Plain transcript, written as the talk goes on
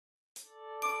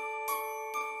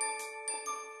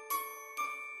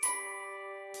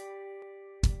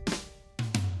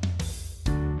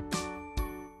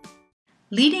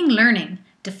Leading Learning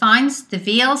defines the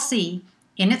VLC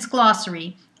in its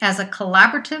glossary as a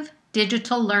collaborative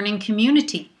digital learning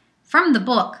community from the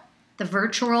book, The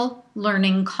Virtual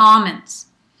Learning Commons.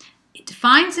 It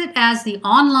defines it as the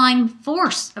online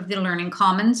force of the Learning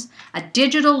Commons, a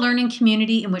digital learning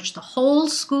community in which the whole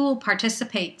school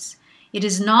participates. It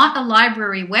is not a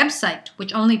library website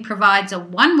which only provides a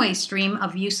one-way stream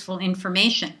of useful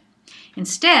information.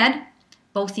 Instead,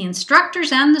 both the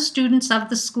instructors and the students of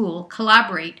the school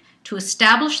collaborate to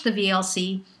establish the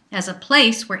VLC as a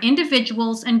place where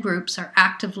individuals and groups are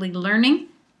actively learning,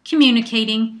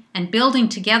 communicating, and building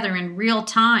together in real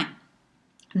time.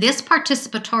 This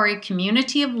participatory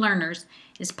community of learners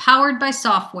is powered by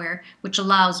software which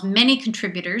allows many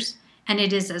contributors, and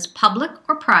it is as public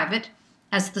or private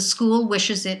as the school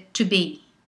wishes it to be.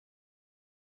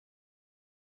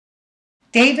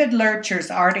 David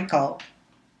Lurcher's article,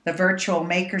 The Virtual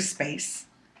Makerspace,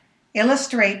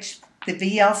 illustrates the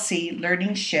VLC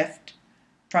learning shift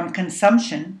from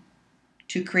consumption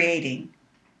to creating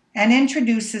and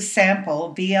introduces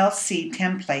sample VLC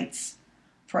templates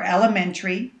for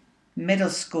elementary, middle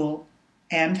school,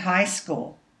 and high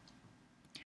school.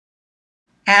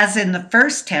 As in the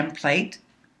first template,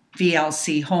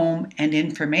 VLC Home and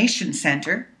Information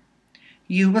Center,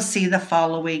 you will see the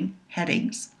following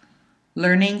headings: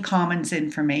 Learning Commons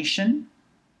Information,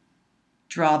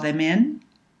 Draw Them In,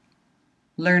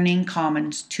 Learning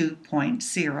Commons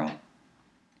 2.0.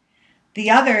 The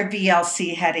other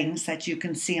VLC headings that you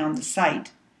can see on the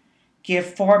site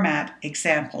give format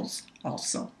examples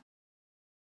also.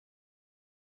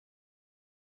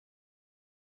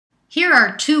 Here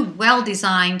are two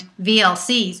well-designed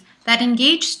VLCs that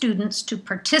engage students to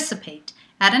participate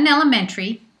at an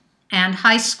elementary and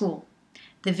high school.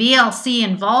 The VLC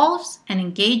involves and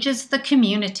engages the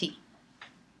community.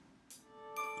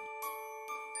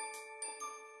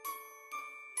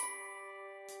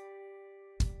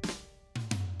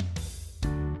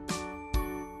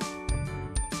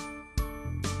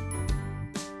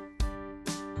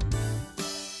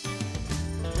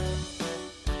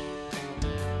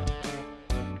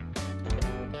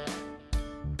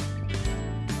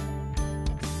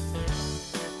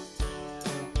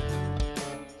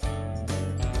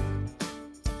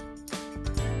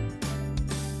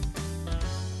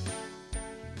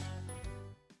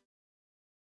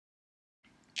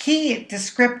 Key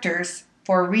descriptors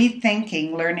for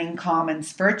rethinking Learning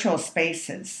Commons virtual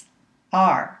spaces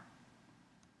are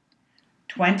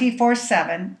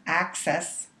 24/7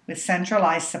 access with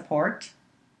centralized support,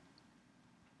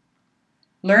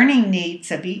 learning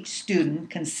needs of each student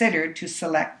considered to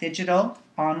select digital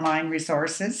online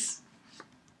resources,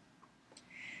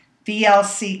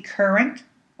 VLC current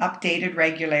updated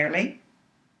regularly,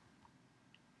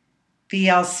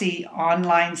 VLC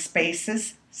online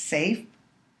spaces safe,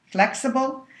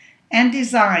 flexible, and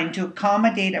designed to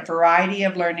accommodate a variety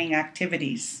of learning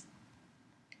activities.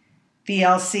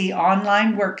 VLC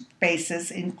online workspaces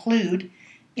include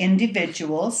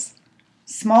individuals,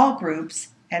 small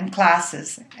groups, and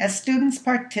classes as students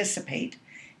participate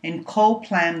in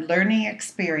co-planned learning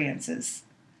experiences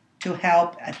to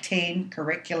help attain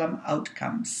curriculum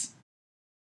outcomes.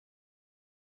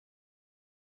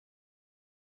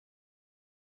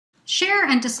 Share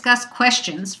and discuss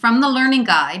questions from the Learning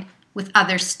Guide with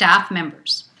other staff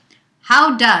members.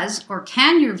 How does or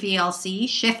can your VLC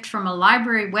shift from a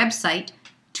library website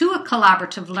to a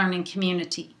collaborative learning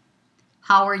community?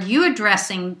 How are you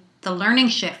addressing the learning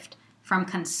shift from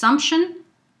consumption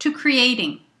to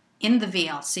creating in the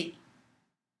VLC?